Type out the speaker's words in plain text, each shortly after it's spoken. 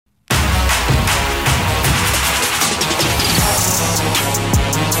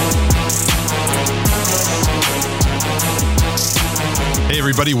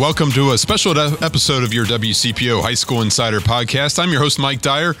everybody. Welcome to a special episode of your WCPO High School Insider Podcast. I'm your host, Mike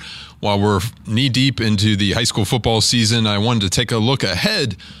Dyer. While we're knee-deep into the high school football season, I wanted to take a look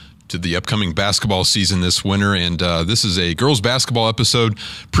ahead to the upcoming basketball season this winter, and this is a girls basketball episode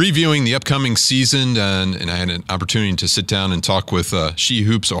previewing the upcoming season, and I had an opportunity to sit down and talk with She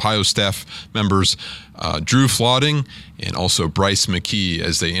Hoops Ohio staff members Drew Flotting and also Bryce McKee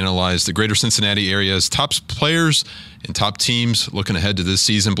as they analyze the greater Cincinnati area's top players and top teams looking ahead to this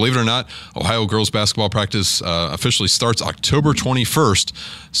season. Believe it or not, Ohio girls basketball practice officially starts October 21st.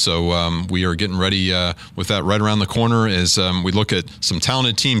 So we are getting ready with that right around the corner as we look at some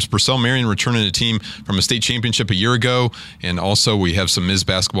talented teams. Purcell Marion returning a team from a state championship a year ago, and also we have some Ms.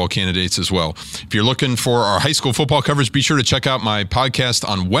 basketball candidates as well. If you're looking for our high school football coverage, be sure to check out my podcast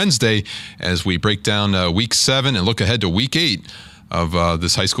on Wednesday as we break down Week 7 and look ahead to Week 8 of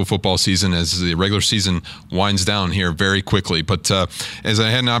this high school football season as the regular season winds down here very quickly. But as I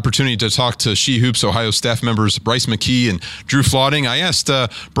had an opportunity to talk to She Hoops Ohio staff members Bryce McKee and Drew Flotting, I asked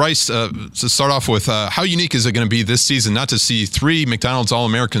Bryce to start off with how unique is it going to be this season not to see three McDonald's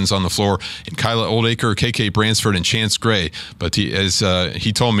All-Americans on the floor in Kyla Oldacre, KK Bransford, and Chance Gray. But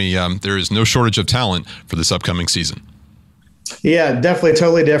he told me there is no shortage of talent for this upcoming season. Yeah, definitely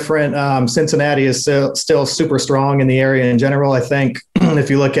totally different. Cincinnati is still super strong in the area in general. I think if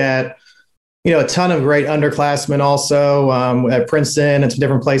you look at, a ton of great underclassmen also at Princeton and some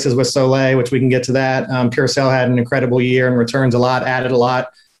different places with Soleil, which we can get to that. Purcell had an incredible year and returns a lot, added a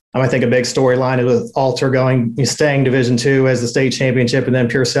lot. I think a big storyline is with Alter staying Division II as the state championship, and then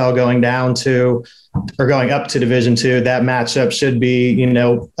Purcell going up to Division II. That matchup should be,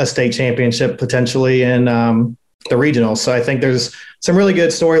 a state championship potentially in the regional. So I think there's some really good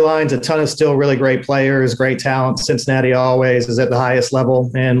storylines, a ton of still really great players, great talent. Cincinnati always is at the highest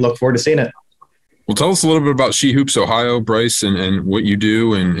level, and look forward to seeing it. Well, tell us a little bit about She Hoops Ohio, Bryce, and what you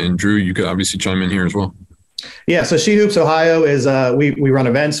do. And Drew, you could obviously chime in here as well. Yeah, so She Hoops Ohio is we run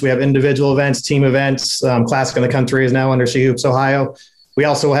events. We have individual events, team events. Classic in the Country is now under She Hoops Ohio. We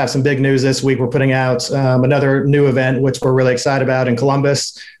also will have some big news this week. We're putting out another new event, which we're really excited about in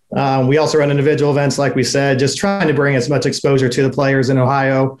Columbus. We also run individual events, like we said, just trying to bring as much exposure to the players in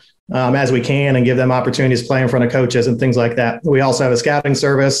Ohio as we can and give them opportunities to play in front of coaches and things like that. We also have a scouting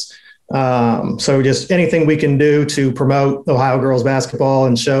service. So just anything we can do to promote Ohio girls basketball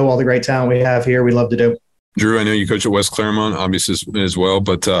and show all the great talent we have here, we love to do. Drew, I know you coach at West Claremont, obviously, as well,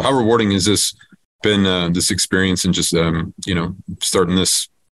 but how rewarding has this been, this experience and just, starting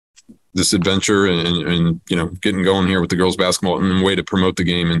this adventure and getting going here with the girls basketball and a way to promote the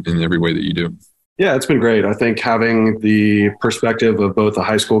game in every way that you do? Yeah, it's been great. I think having the perspective of both a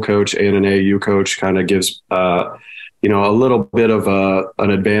high school coach and an AAU coach kind of gives, a little bit of an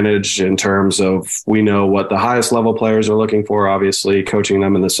advantage in terms of we know what the highest level players are looking for, obviously coaching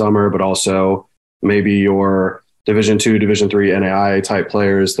them in the summer, but also maybe your Division II, Division III NAIA type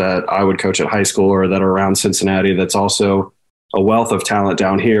players that I would coach at high school or that are around Cincinnati. That's also a wealth of talent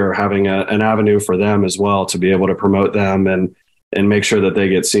down here, having an avenue for them as well to be able to promote them and make sure that they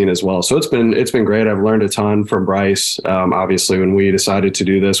get seen as well. So it's been great. I've learned a ton from Bryce. Obviously, when we decided to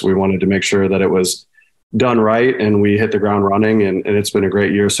do this, we wanted to make sure that it was done right and we hit the ground running, and it's been a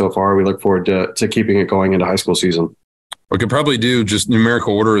great year so far. We look forward to keeping it going into high school season. We could probably do just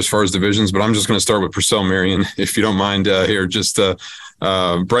numerical order as far as divisions, but I'm just going to start with Purcell Marion, if you don't mind here. Just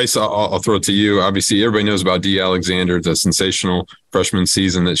Bryce, I'll throw it to you. Obviously, everybody knows about Dee Alexander, the sensational freshman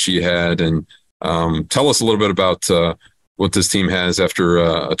season that she had. And tell us a little bit about what this team has after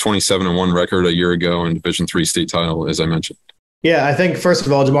a 27-1 record a year ago and Division III state title, as I mentioned. Yeah, I think, first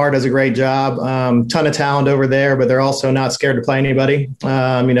of all, Jamar does a great job. Ton of talent over there, but they're also not scared to play anybody.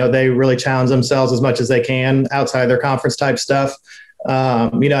 They really challenge themselves as much as they can outside their conference type stuff.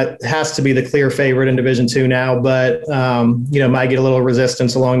 It has to be the clear favorite in Division II now, but, might get a little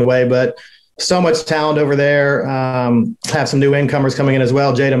resistance along the way. But so much talent over there. Have some new incomers coming in as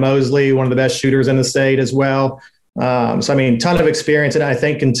well. Jada Mosley, one of the best shooters in the state as well. Ton of experience. And I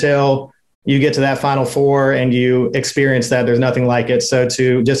think until you get to that Final Four and you experience that, there's nothing like it. So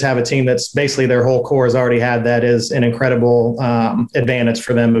to just have a team that's basically their whole core has already had that is an incredible advantage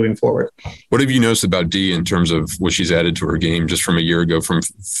for them moving forward. What have you noticed about Dee in terms of what she's added to her game just from a year ago,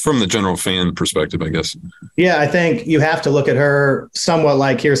 from the general fan perspective, I guess? Yeah, I think you have to look at her somewhat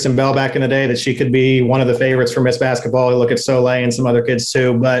like Kirsten Bell back in the day, that she could be one of the favorites for Miss Basketball. You look at Soleil and some other kids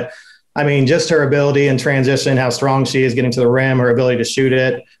too, but just her ability in transition, how strong she is getting to the rim, her ability to shoot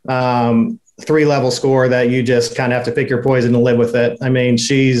it, 3-level score that you just kind of have to pick your poison and live with it.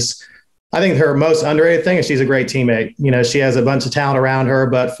 She's I think her most underrated thing is she's a great teammate. You know, she has a bunch of talent around her,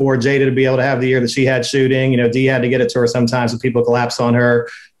 but for Jada to be able to have the year that she had shooting, you know, Dee had to get it to her sometimes when people collapse on her,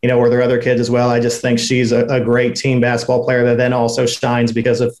 you know, or there are other kids as well. I just think she's a great team basketball player that then also shines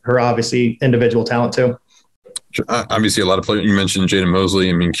because of her obviously individual talent too. Obviously, a lot of players. You mentioned Jada Mosley.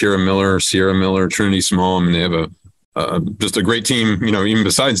 I mean, Kira Miller, Sierra Miller, Trinity Small. I mean, they have just a great team. You know, even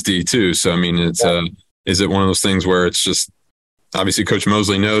besides Dee too. So I mean, it's is it one of those things where it's just obviously Coach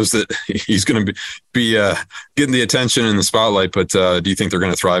Mosley knows that he's going to be getting the attention and the spotlight, but do you think they're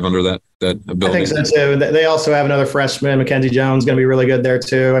going to thrive under that ability? I think so too. They also have another freshman, Mackenzie Jones, going to be really good there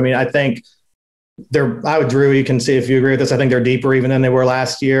too. I mean, I think Drew, you can see if you agree with this. I think they're deeper even than they were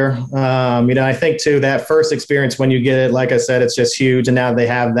last year. You know, I think too, that first experience when you get it, like I said, it's just huge. And now they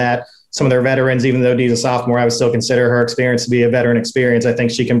have that. Some of their veterans, even though Dee's a sophomore, I would still consider her experience to be a veteran experience. I think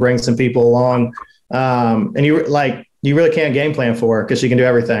she can bring some people along. And you really can't game plan for her because she can do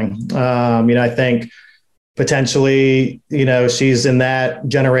everything. You know, I think potentially, you know, she's in that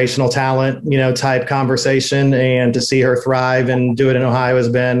generational talent, you know, type conversation, and to see her thrive and do it in Ohio has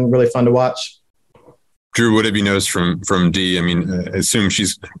been really fun to watch. Drew, what have you noticed from Dee? I mean, I assume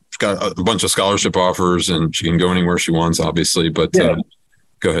she's got a bunch of scholarship offers and she can go anywhere she wants, obviously, but go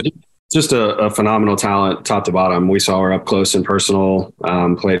ahead. Just a phenomenal talent, top to bottom. We saw her up close and personal,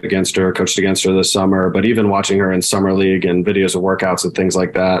 played against her, coached against her this summer, but even watching her in summer league and videos of workouts and things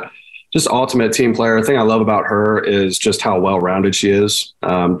like that, just ultimate team player. The thing I love about her is just how well-rounded she is,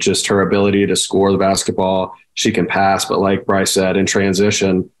 just her ability to score the basketball. She can pass, but like Bryce said, in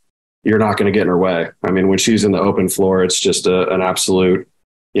transition, you're not going to get in her way. I mean, when she's in the open floor, it's just an absolute,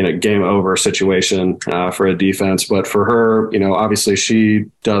 you know, game over situation for a defense. But for her, you know, obviously she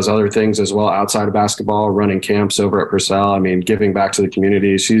does other things as well outside of basketball, running camps over at Purcell. I mean, giving back to the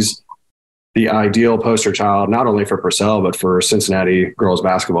community. She's the ideal poster child, not only for Purcell, but for Cincinnati girls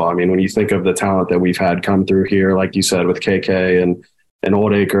basketball. I mean, when you think of the talent that we've had come through here, like you said, with KK and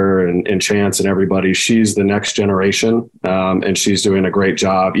Oldacre and Chance and everybody, she's the next generation. And she's doing a great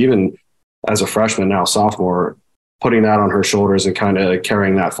job, even as a freshman, now sophomore, putting that on her shoulders and kind of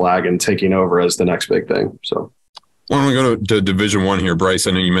carrying that flag and taking over as the next big thing. So why don't we go to Division I here, Bryce?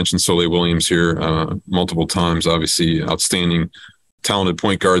 I know you mentioned Soleil Williams here multiple times, obviously outstanding, talented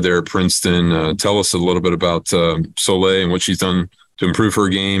point guard there at Princeton. Tell us a little bit about Soleil and what she's done to improve her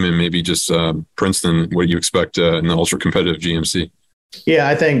game, and maybe just Princeton, what you expect in the ultra competitive GMC. Yeah,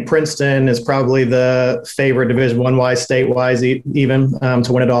 I think Princeton is probably the favorite Division I-wise, state-wise, even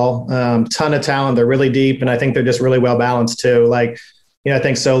to win it all. Ton of talent. They're really deep, and I think they're just really well balanced too. Like, you know, I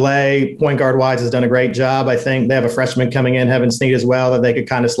think Soleil, point guard-wise, has done a great job. I think they have a freshman coming in, Heaven Sneed, as well, that they could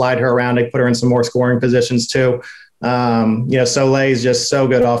kind of slide her around. They put her in some more scoring positions too. You know, Soleil is just so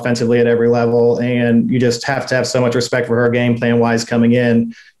good offensively at every level, and you just have to have so much respect for her game plan-wise coming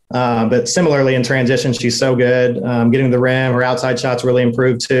in. But similarly in transition, she's so good. Getting to the rim, her outside shots really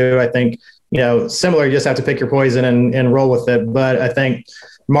improved too. I think, you know, similar, you just have to pick your poison and roll with it. But I think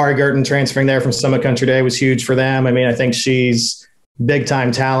Mari Girton transferring there from Summit Country Day was huge for them. I mean, I think she's big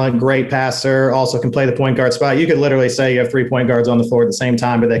time talent, great passer, also can play the point guard spot. You could literally say you have 3 point guards on the floor at the same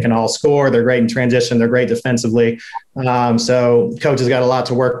time, but they can all score. They're great in transition. They're great defensively. So coach has got a lot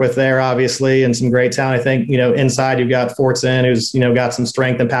to work with there, obviously, and some great talent. I think, you know, inside you've got Fortson, who's, you know, got some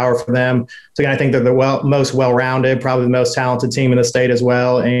strength and power for them. So again, I think they're the most well-rounded, probably the most talented team in the state as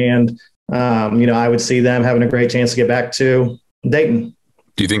well. And, you know, I would see them having a great chance to get back to Dayton.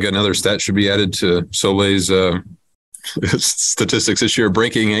 Do you think another stat should be added to Soleil's statistics this year?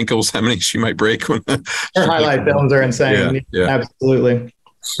 Breaking ankles, how many she might break? When her highlight films are insane. Yeah. Absolutely.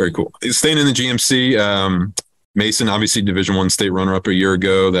 Very cool. Staying in the GMC, Mason, obviously Division I state runner-up a year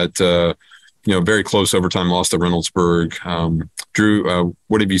ago, that you know, very close overtime loss to Reynoldsburg. Drew,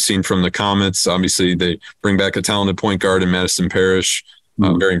 what have you seen from the Comets? Obviously they bring back a talented point guard in Madison Parrish.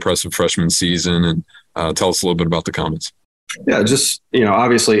 Very impressive freshman season. And tell us a little bit about the Comets. Yeah, just, you know,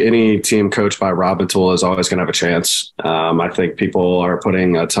 obviously any team coached by Rob Batul is always going to have a chance. I think people are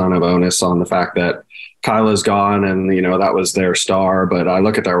putting a ton of onus on the fact that Kyla's gone and, you know, that was their star. But I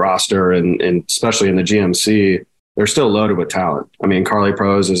look at their roster and especially in the GMC, they're still loaded with talent. I mean, Carly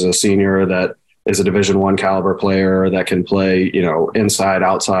Prose is a senior that is a Division I caliber player that can play, you know, inside,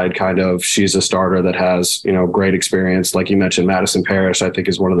 outside kind of. She's a starter that has, you know, great experience. Like you mentioned, Madison Parrish, I think,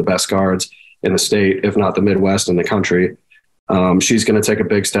 is one of the best guards in the state, if not the Midwest in the country. She's going to take a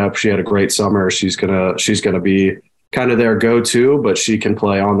big step. She had a great summer. She's going to be kind of their go-to, but she can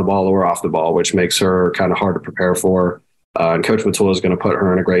play on the ball or off the ball, which makes her kind of hard to prepare for. And Coach Batul is going to put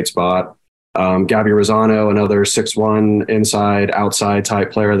her in a great spot. Gabby Rosano, another 6'1" inside, outside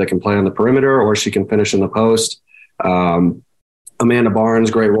type player that can play on the perimeter, or she can finish in the post. Amanda Barnes,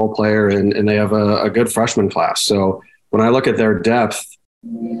 great role player, and they have a good freshman class. So when I look at their depth,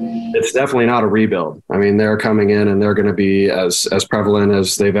 it's definitely not a rebuild. I mean, they're coming in and they're going to be as prevalent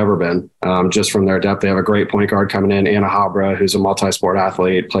as they've ever been. Just from their depth, they have a great point guard coming in, Anna Habra, who's a multi-sport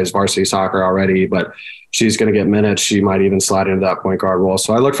athlete, plays varsity soccer already, but she's going to get minutes. She might even slide into that point guard role.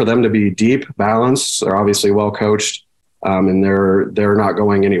 So I look for them to be deep, balanced. They're obviously well coached, and they're not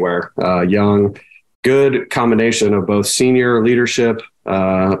going anywhere. Young, good combination of both senior leadership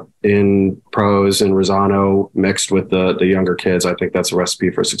in pros and Rosano mixed with the younger kids. I think that's a recipe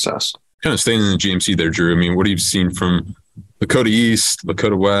for success. Kind of staying in the GMC there, Drew. I mean, what have you seen from Lakota East,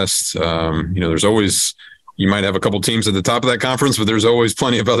 Lakota West? There's always, you might have a couple teams at the top of that conference, but there's always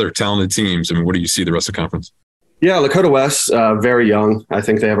plenty of other talented teams. I mean, what do you see the rest of the conference? Yeah, Lakota West, very young. I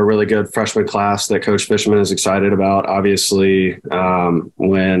think they have a really good freshman class that Coach Fishman is excited about. Obviously,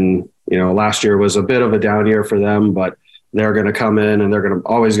 when last year was a bit of a down year for them, but they're going to come in and they're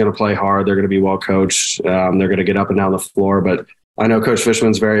always going to play hard. They're going to be well coached. They're going to get up and down the floor. But I know Coach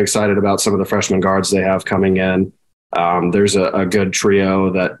Fishman's very excited about some of the freshman guards they have coming in. There's a good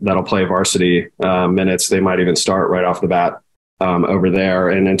trio that'll play varsity minutes. They might even start right off the bat over there.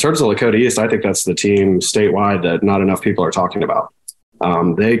 And in terms of Lakota East, I think that's the team statewide that not enough people are talking about.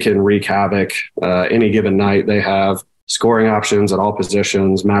 They can wreak havoc any given night. They have scoring options at all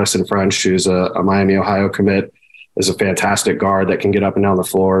positions. Madison French, who's a Miami, Ohio commit, is a fantastic guard that can get up and down the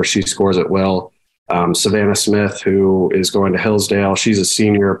floor. She scores at will. Savannah Smith, who is going to Hillsdale, she's a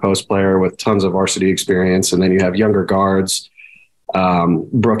senior post player with tons of varsity experience. And then you have younger guards,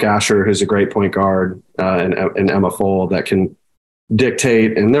 Brooke Asher, who's a great point guard, and Emma Fold that can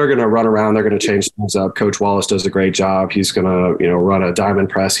dictate, and they're going to run around. They're going to change things up. Coach Wallace does a great job. He's going to, run a diamond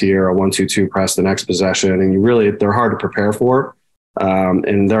press here, a 1-2-2 press the next possession. And they're hard to prepare for.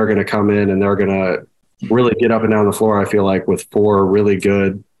 And they're going to come in and they're going to really get up and down the floor. I feel like with 4 really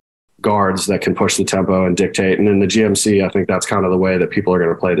good guards that can push the tempo and dictate. And in the GMC, I think that's kind of the way that people are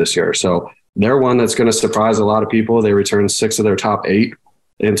going to play this year. So they're one that's going to surprise a lot of people. They returned 6 of their top 8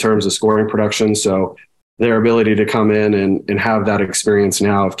 in terms of scoring production. So their ability to come in and have that experience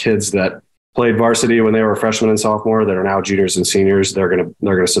now of kids that played varsity when they were freshmen and sophomore that are now juniors and seniors, they're going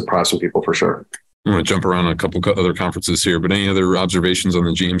to surprise some people for sure. I'm going to jump around a couple other conferences here, but any other observations on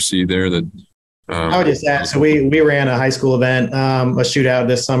the GMC there that I would just add, so we ran a high school event, a shootout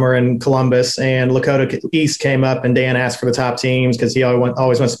this summer in Columbus, and Lakota East came up and Dan asked for the top teams because he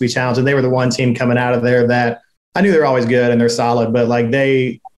always wants to be challenged. And they were the one team coming out of there that I knew they're always good and they're solid, but like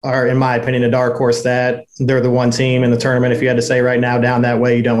they are, in my opinion, a dark horse that they're the one team in the tournament. If you had to say right now down that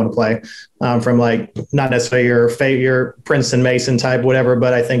way, you don't want to play from like not necessarily your Princeton Mason type, whatever,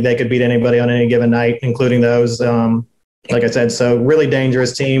 but I think they could beat anybody on any given night, including those. Like I said, so really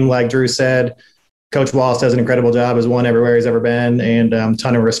dangerous team. Like Drew said, Coach Wallace does an incredible job, has won everywhere he's ever been, and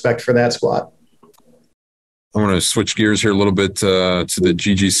ton of respect for that squad. I want to switch gears here a little bit to the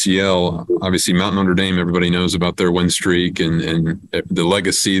GGCL. Obviously, Mount Notre Dame, everybody knows about their win streak and the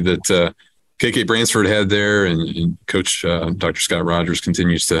legacy that KK Bransford had there, and Coach Dr. Scott Rogers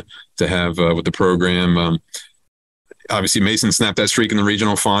continues to have with the program. Obviously, Mason snapped that streak in the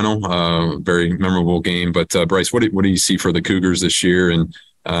regional final, very memorable game. But Bryce, what do you see for the Cougars this year, and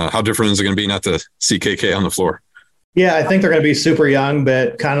how different is it going to be not to see KK on the floor? Yeah, I think they're going to be super young,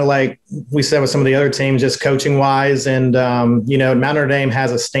 but kind of like we said with some of the other teams, just coaching wise. And, Mount Notre Dame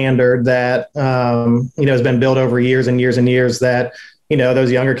has a standard that, has been built over years and years and years that,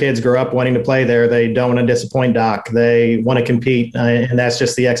 those younger kids grow up wanting to play there. They don't want to disappoint Doc. They want to compete. And that's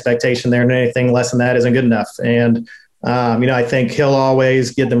just the expectation there. And anything less than that isn't good enough. And, I think he'll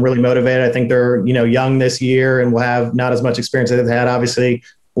always get them really motivated. I think they're, young this year and will have not as much experience as they've had. Obviously,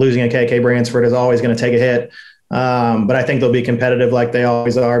 losing a KK Bransford is always going to take a hit. But I think they'll be competitive like they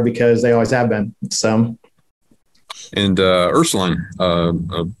always are because they always have been. So, and Ursuline,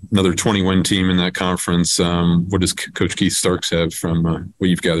 another 20-win team in that conference. What does Coach Keith Starks have from what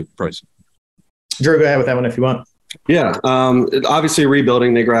you've gathered, Bryce? Drew, go ahead with that one if you want. Yeah, obviously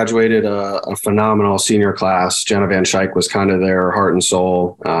rebuilding. They graduated a phenomenal senior class. Jenna Van Schaik was kind of their heart and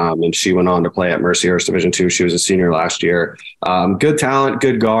soul, and she went on to play at Mercyhurst Division II. She was a senior last year. Good talent,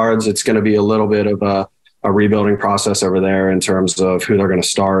 good guards. It's going to be a little bit of a rebuilding process over there in terms of who they're going to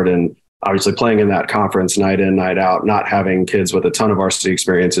start. And obviously playing in that conference night in, night out, not having kids with a ton of varsity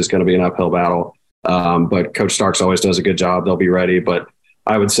experience is going to be an uphill battle. But Coach Starks always does a good job. They'll be ready. But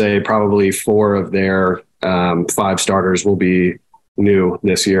I would say probably 4 of their 5 starters will be new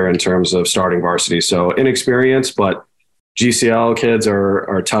this year in terms of starting varsity. So inexperienced, but GCL kids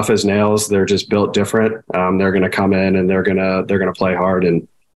are tough as nails. They're just built different. They're going to come in and they're going to play hard. And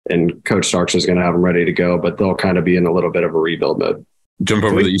and Coach Starks is going to have them ready to go, but they'll kind of be in a little bit of a rebuild mode. Jump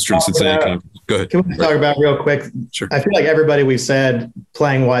over to the Eastern Cincinnati camp. Go ahead. Can we talk about real quick? Sure. I feel like everybody we've said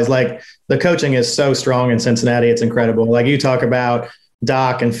playing wise, like the coaching is so strong in Cincinnati. It's incredible. Like you talk about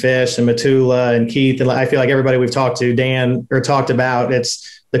Doc and Fish and Matula and Keith. And I feel like everybody we've talked to, Dan, or talked about,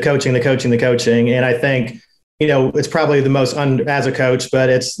 it's the coaching. And I think, it's probably the most, as a coach, but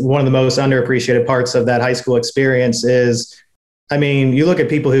it's one of the most underappreciated parts of that high school experience is, you look at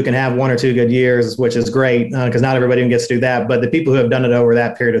people who can have 1 or 2 good years, which is great because not everybody even gets to do that. But the people who have done it over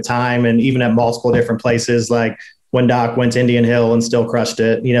that period of time and even at multiple different places, like when Doc went to Indian Hill and still crushed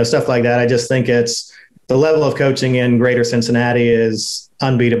it, stuff like that. I just think it's the level of coaching in Greater Cincinnati is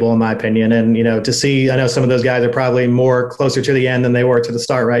unbeatable in my opinion. And, to see, I know some of those guys are probably more closer to the end than they were to the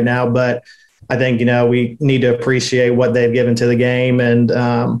start right now, but I think, we need to appreciate what they've given to the game and,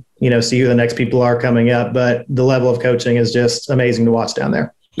 see who the next people are coming up. But the level of coaching is just amazing to watch down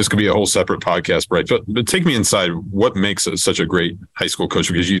there. This could be a whole separate podcast, right? But take me inside what makes such a great high school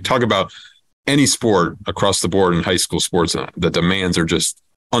coach, because you talk about any sport across the board in high school sports, the demands are just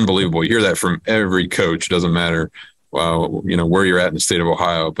unbelievable. You hear that from every coach. It doesn't matter, where you're at in the state of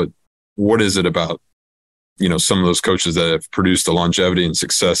Ohio, but what is it about, some of those coaches that have produced the longevity and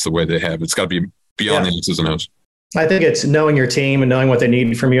success the way they have? It's got to be beyond the X's and O's. I think it's knowing your team and knowing what they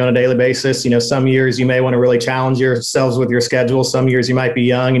need from you on a daily basis. Some years you may want to really challenge yourselves with your schedule. Some years you might be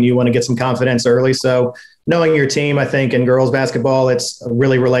young and you want to get some confidence early. So knowing your team, I think in girls basketball, it's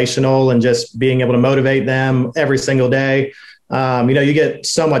really relational and just being able to motivate them every single day. You get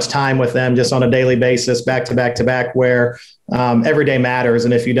so much time with them just on a daily basis, back to back to back, where every day matters.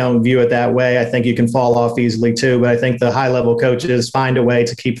 And if you don't view it that way, I think you can fall off easily too. But I think the high level coaches find a way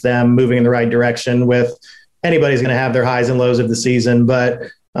to keep them moving in the right direction. With anybody's going to have their highs and lows of the season, but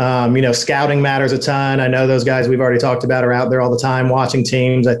scouting matters a ton. I know those guys we've already talked about are out there all the time watching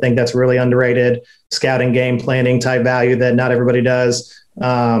teams. I think that's really underrated scouting, game planning type value that not everybody does.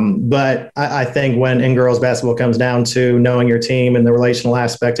 But I think when in girls basketball comes down to knowing your team and the relational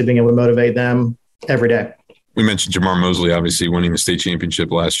aspect of being able to motivate them every day. We mentioned Jamar Mosley, obviously winning the state championship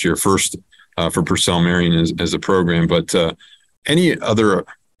last year, first for Purcell Marion as a program, but any other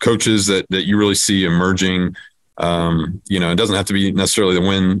coaches that you really see emerging? It doesn't have to be necessarily the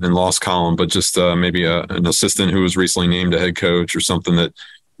win and loss column, but just maybe an assistant who was recently named a head coach or something that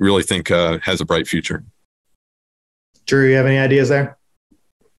you really think has a bright future. Drew, you have any ideas there?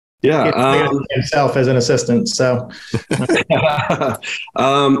 Yeah. Himself as an assistant. So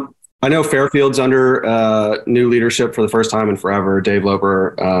I know Fairfield's under new leadership for the first time in forever. Dave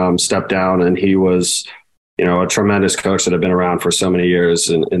Loper stepped down, and he was, a tremendous coach that had been around for so many years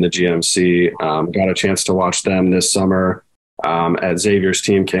in the GMC. Got a chance to watch them this summer at Xavier's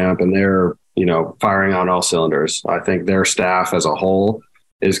team camp, and they're, firing on all cylinders. I think their staff as a whole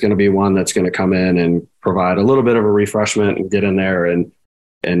is going to be one that's going to come in and provide a little bit of a refreshment and get in there and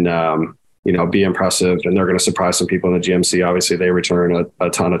be impressive. And they're going to surprise some people in the GMC. Obviously, they return a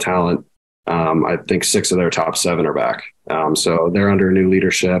ton of talent. I think 6 of their top 7 are back. So they're under new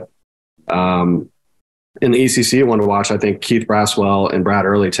leadership. In the ECC, one to watch, I think Keith Braswell and Brad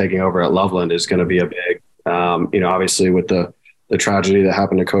Early taking over at Loveland is going to be a big, obviously with the tragedy that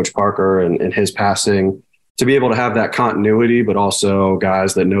happened to Coach Parker and his passing, to be able to have that continuity, but also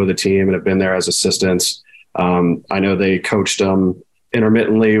guys that know the team and have been there as assistants. I know they coached them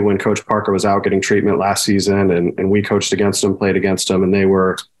intermittently when Coach Parker was out getting treatment last season, and we coached against them, played against them, and they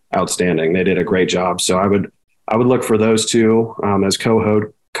were outstanding. They did a great job. So I would look for those two as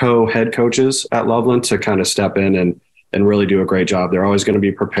co-head coaches at Loveland to kind of step in and really do a great job. They're always going to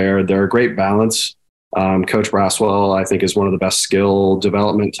be prepared. They're a great balance. Coach Braswell, I think, is one of the best skill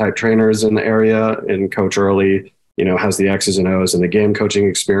development type trainers in the area, and Coach Early, has the X's and O's and the game coaching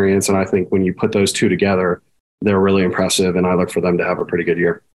experience. And I think when you put those two together, they're really impressive, and I look for them to have a pretty good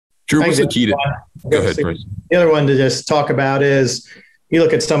year. Drew, what's the key to go ahead, Bryce. The other one to just talk about is you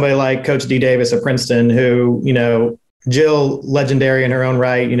look at somebody like Coach D. Davis at Princeton, who, Jill, legendary in her own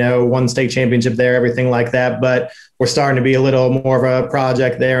right, won state championship there, everything like that. But we're starting to be a little more of a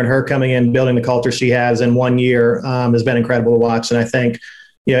project there, and her coming in, building the culture she has in 1 year has been incredible to watch. And I think,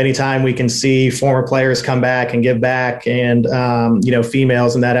 anytime we can see former players come back and give back and,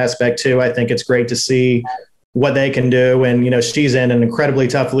 females in that aspect too, I think it's great to see what they can do. And, she's in an incredibly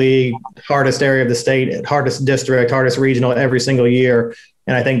tough league, hardest area of the state, hardest district, hardest regional every single year.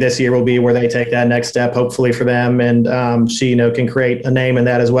 And I think this year will be where they take that next step, hopefully for them. And she, can create a name in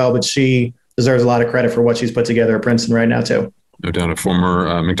that as well. But she deserves a lot of credit for what she's put together at Princeton right now too. No doubt, a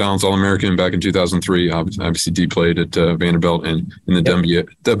former McDonald's All-American back in 2003. Obviously, D played at Vanderbilt and in the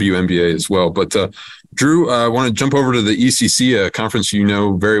WNBA as well. But Drew, I want to jump over to the ECC, a conference you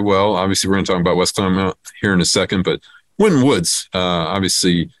know very well. Obviously, we're going to talk about West Claremont here in a second, but Winton Woods,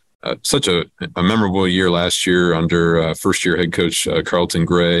 obviously, such a memorable year last year under first-year head coach Carlton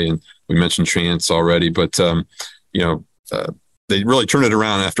Gray, and we mentioned Chance already, but they really turned it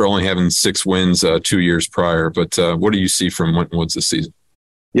around after only having 6 wins 2 years prior. But what do you see from Winton Woods this season?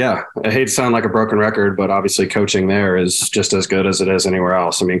 Yeah, I hate to sound like a broken record, but obviously coaching there is just as good as it is anywhere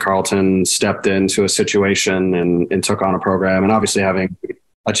else. I mean, Carlton stepped into a situation and took on a program, and obviously having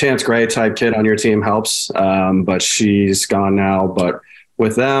a Chance Gray type kid on your team helps, but she's gone now. But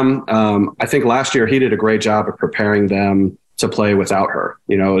with them, I think last year he did a great job of preparing them to play without her.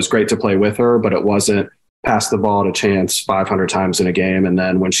 It was great to play with her, but it wasn't pass the ball to Chance 500 times in a game, and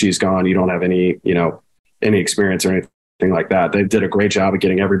then when she's gone, you don't have any experience or anything like that. They did a great job of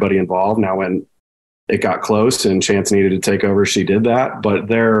getting everybody involved. Now, when it got close and Chance needed to take over, she did that. But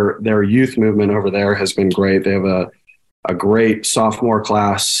their youth movement over there has been great. They have a great sophomore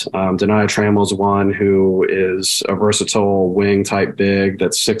class. Denia Trammell's one who is a versatile wing type big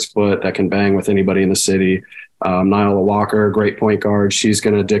that's 6 foot that can bang with anybody in the city. Nyla Walker, great point guard. She's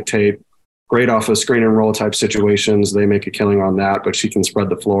going to dictate. Great off of screen and roll type situations. They make a killing on that, but she can spread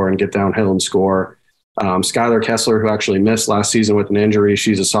the floor and get downhill and score. Skylar Kessler, who actually missed last season with an injury.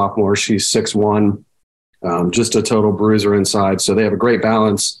 She's a sophomore. She's 6'1", just a total bruiser inside. So they have a great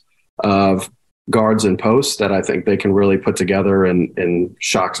balance of guards and posts that I think they can really put together and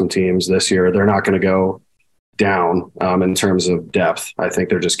shock some teams this year. They're not going to go down in terms of depth. I think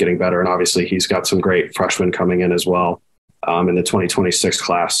they're just getting better. And obviously he's got some great freshmen coming in as well in the 2026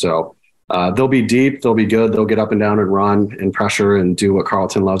 class. So they'll be deep. They'll be good. They'll get up and down and run and pressure and do what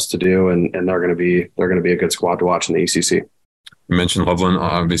Carlton loves to do. And they're going to be a good squad to watch in the ECC. You mentioned Loveland,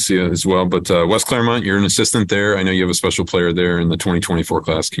 obviously, as well. But West Claremont, you're an assistant there. I know you have a special player there in the 2024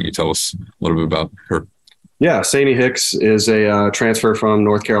 class. Can you tell us a little bit about her? Yeah, Sani Hicks is a transfer from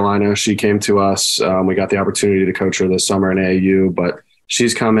North Carolina. She came to us. We got the opportunity to coach her this summer in AAU, but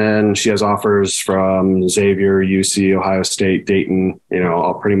she's come in. She has offers from Xavier, UC, Ohio State, Dayton,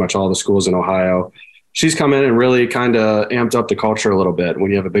 pretty much all the schools in Ohio. She's come in and really kind of amped up the culture a little bit.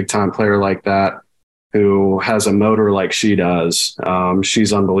 When you have a big-time player like that who has a motor like she does,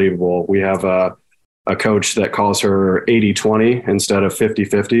 she's unbelievable. We have a coach that calls her 80-20 instead of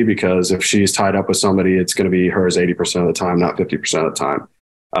 50-50 because if she's tied up with somebody, it's going to be hers 80% of the time, not 50% of the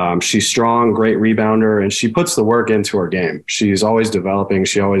time. She's strong, great rebounder, and she puts the work into her game. She's always developing.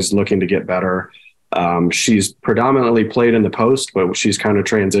 She's always looking to get better. She's predominantly played in the post, but she's kind of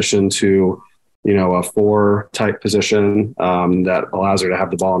transitioned to, a 4 type position that allows her to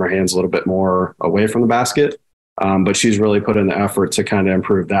have the ball in her hands a little bit more away from the basket. But she's really put in the effort to kind of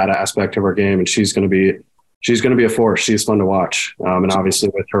improve that aspect of her game, and she's going to be a force. She's fun to watch, and obviously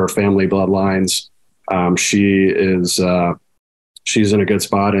with her family bloodlines, she's in a good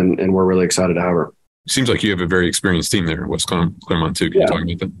spot, and we're really excited to have her. Seems like you have a very experienced team there at West Claremont too. Can you talk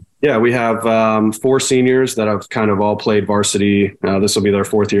about that? Yeah, we have 4 seniors that have kind of all played varsity. This will be their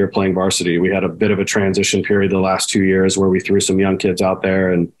 4th year playing varsity. We had a bit of a transition period the last 2 years where we threw some young kids out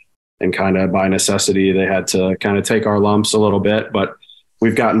there and kind of by necessity, they had to kind of take our lumps a little bit, but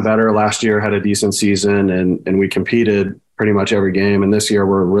we've gotten better. Last year had a decent season and we competed pretty much every game. And this year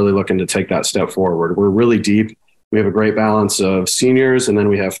we're really looking to take that step forward. We're really deep. We have a great balance of seniors, and then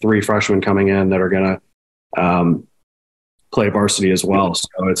we have 3 freshmen coming in that are going to play varsity as well.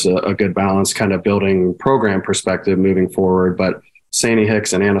 So it's a good balance kind of building program perspective moving forward. But Sani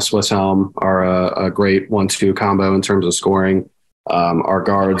Hicks and Anna Swisshelm are a great 1-2 combo in terms of scoring. Our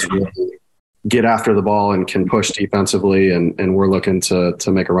guards really get after the ball and can push defensively, and we're looking to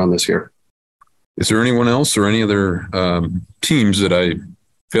make a run this year. Is there anyone else or any other teams that I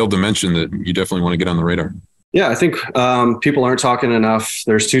failed to mention that you definitely want to get on the radar? Yeah, I think people aren't talking enough.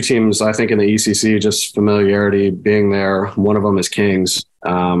 There's 2 teams, I think, in the ECC, just familiarity being there. One of them is Kings.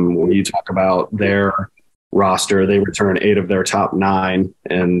 When you talk about their roster, they return 8 of their top 9,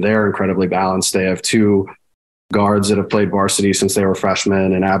 and they're incredibly balanced. They have 2 guards that have played varsity since they were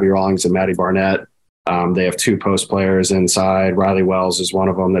freshmen, and Abby Rawlings and Maddie Barnett. They have 2 post players inside. Riley Wells is one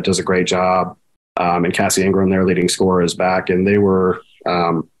of them that does a great job. And Cassie Ingram, their leading scorer, is back, and they were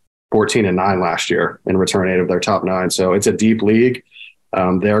 14-9 last year and return 8 of their top 9. So it's a deep league.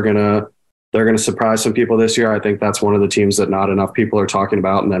 They're gonna surprise some people this year. I think that's one of the teams that not enough people are talking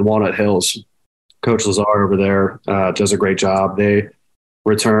about. And then Walnut Hills, Coach Lazar over there does a great job. They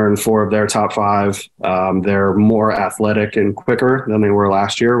return 4 of their top 5. They're more athletic and quicker than they were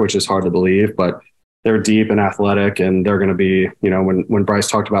last year, which is hard to believe, but they're deep and athletic, and they're going to be, when Bryce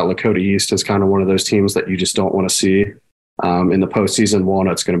talked about Lakota East as kind of one of those teams that you just don't want to see in the postseason.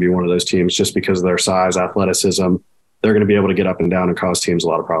 Walnut's going to be one of those teams just because of their size, athleticism. They're going to be able to get up and down and cause teams a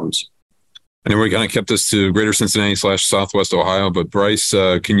lot of problems. And then we kind of kept this to Greater Cincinnati / Southwest Ohio. But Bryce,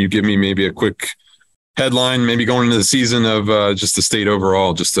 can you give me maybe a quick headline, maybe going into the season of just the state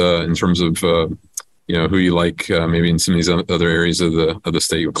overall, just in terms of who you like, maybe in some of these other areas of the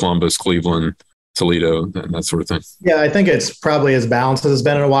state, Columbus, Cleveland, Toledo, and that sort of thing? Yeah, I think it's probably as balanced as it's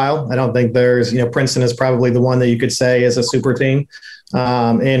been in a while. I don't think there's, Princeton is probably the one that you could say is a super team.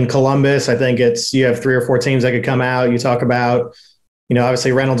 In Columbus, I think you have 3 or 4 teams that could come out. You talk about,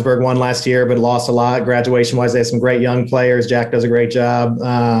 obviously Reynoldsburg won last year, but lost a lot. Graduation wise, they have some great young players. Jack does a great job.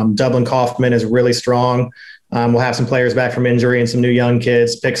 Dublin Kaufman is really strong. We'll have some players back from injury and some new young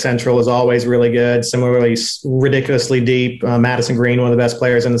kids. Pick Central is always really good. Similarly, ridiculously deep. Madison Green, one of the best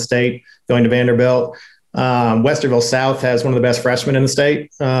players in the state, going to Vanderbilt. Westerville South has one of the best freshmen in the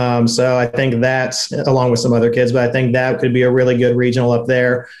state. So I think that's, along with some other kids, but I think that could be a really good regional up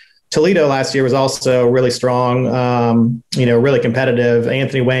there. Toledo last year was also really strong, really competitive.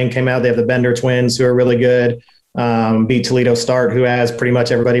 Anthony Wayne came out. They have the Bender twins, who are really good. Beat Toledo Start, who has pretty much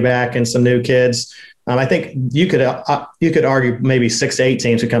everybody back, and some new kids. I think you could argue maybe 6 to 8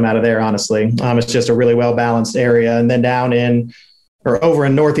 teams could come out of there, honestly. It's just a really well-balanced area. And then over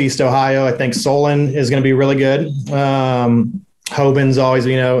in Northeast Ohio, I think Solon is going to be really good. Hoban's always,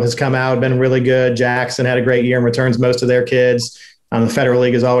 has come out, been really good. Jackson had a great year and returns most of their kids. The Federal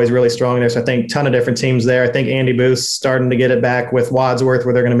League is always really strong there. So I think a ton of different teams there. I think Andy Booth's starting to get it back with Wadsworth,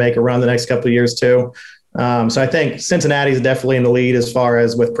 where they're going to make a run the next couple of years too. So I think Cincinnati is definitely in the lead as far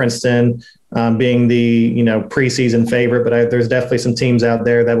as with Princeton being the, preseason favorite, but there's definitely some teams out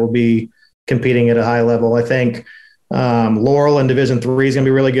there that will be competing at a high level. I think Laurel in Division III is going to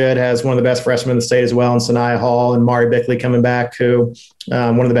be really good, has one of the best freshmen in the state as well, and Sanaya Hall and Mari Bickley coming back, who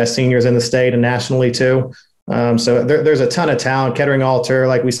one of the best seniors in the state and nationally too. So there's a ton of talent. Kettering Alter,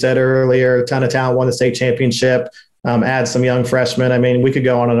 like we said earlier, a ton of talent, won the state championship, add some young freshmen. I mean, we could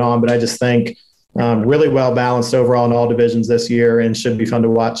go on, but I just think really well balanced overall in all divisions this year, and should be fun to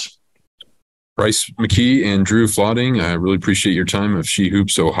watch. Bryce McKee and Drew Flotting, I really appreciate your time of She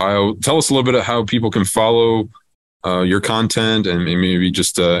Hoops Ohio. Tell us a little bit of how people can follow your content, and maybe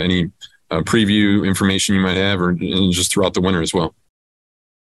just any preview information you might have, or just throughout the winter as well.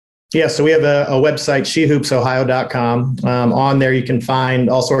 Yeah, so we have a website, shehoopsohio.com. On there, you can find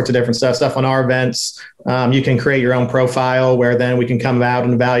all sorts of different stuff on our events. You can create your own profile, where then we can come out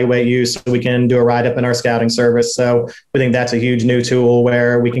and evaluate you, so we can do a write-up in our scouting service. So we think that's a huge new tool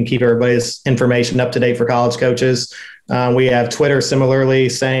where we can keep everybody's information up to date for college coaches. We have Twitter, similarly,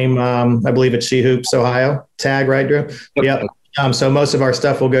 same. I believe it's She Hoops Ohio tag, right, Drew? Yep. So most of our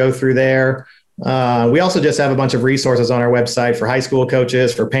stuff will go through there. We also just have a bunch of resources on our website for high school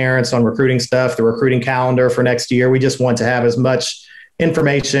coaches, for parents, on recruiting stuff, the recruiting calendar for next year. We just want to have as much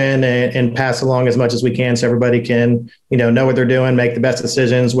information and pass along as much as we can, so everybody can, know what they're doing, make the best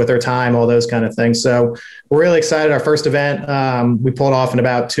decisions with their time, all those kind of things. So we're really excited. Our first event, we pulled off in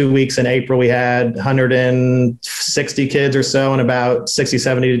about 2 weeks in April. We had 160 kids or so, and about 60,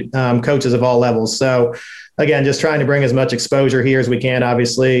 70 coaches of all levels. So again, just trying to bring as much exposure here as we can.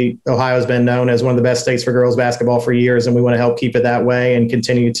 Obviously, Ohio has been known as one of the best states for girls basketball for years, and we want to help keep it that way and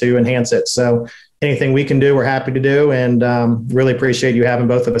continue to enhance it. So anything we can do, we're happy to do, and really appreciate you having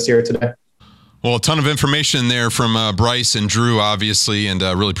both of us here today. Well, a ton of information there from Bryce and Drew, obviously, and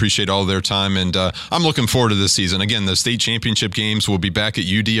really appreciate all of their time. And I'm looking forward to this season. Again, the state championship games will be back at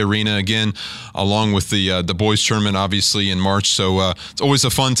UD Arena again, along with the boys tournament, obviously, in March. So it's always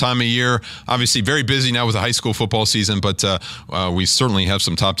a fun time of year. Obviously, very busy now with the high school football season, but we certainly have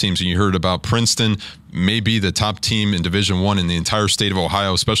some top teams. And you heard about Princeton, maybe the top team in Division I in the entire state of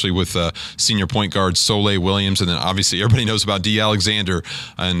Ohio, especially with senior point guard Soleil Williams. And then obviously everybody knows about Dee Alexander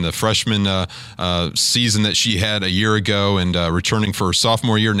and the freshman season that she had a year ago, and returning for her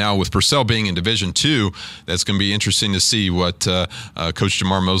sophomore year now with Purcell being in Division II. That's going to be interesting to see what Coach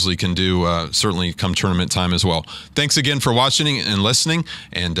Jamar Mosley can do, certainly come tournament time as well. Thanks again for watching and listening,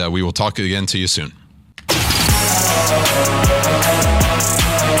 and we will talk again to you soon.